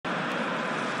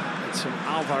to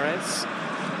Alvarez.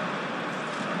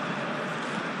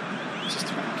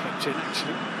 Just about kept in,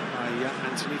 actually, by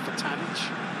Anthony for Tadic.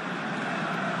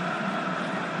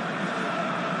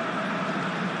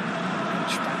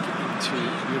 Back into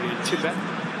Julian Timber.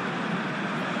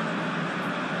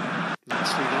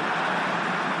 Nicely done.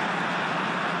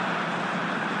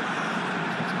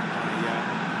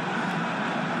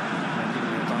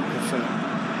 For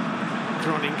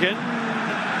Groningen,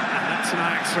 and that's an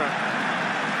Ajax throw.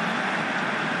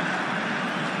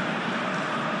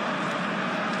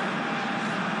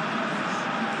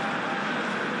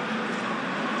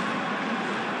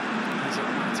 Doesn't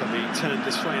matter, he turned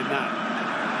this way and that.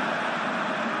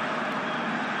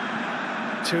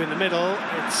 Two in the middle,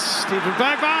 it's Stephen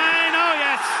Bergwijn, oh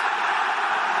yes!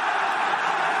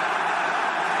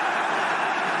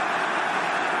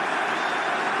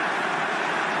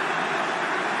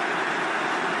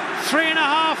 Three and a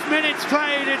half minutes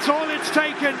played, it's all it's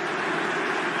taken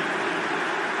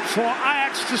for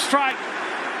Ajax to strike.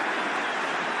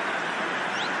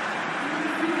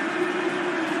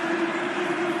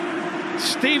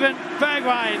 Stephen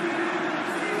Bergwijn.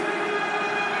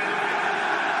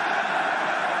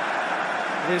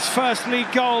 His first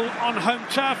league goal on home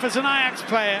turf as an Ajax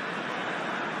player.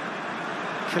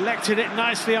 Collected it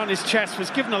nicely on his chest, was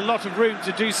given a lot of room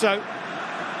to do so.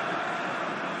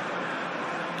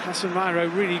 Casemiro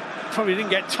really probably didn't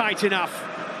get tight enough.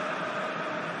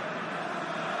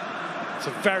 It's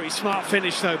a very smart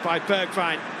finish though by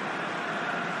Bergwijn.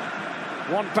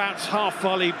 One bounce, half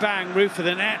volley, bang, roof of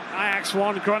the net. Ajax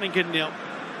 1, Groningen 0.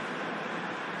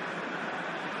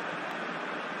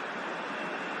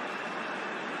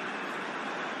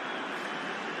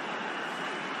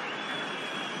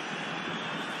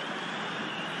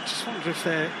 Just wonder if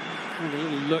they're having a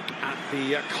little look at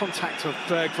the contact of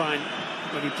Bergwijn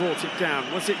when he brought it down.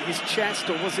 Was it his chest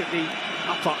or was it the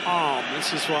upper arm?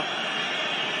 This is what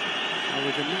I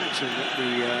would imagine that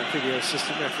the video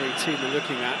assistant referee team are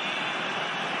looking at.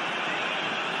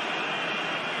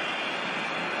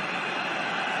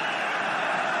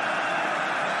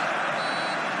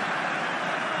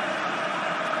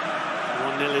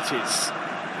 It is.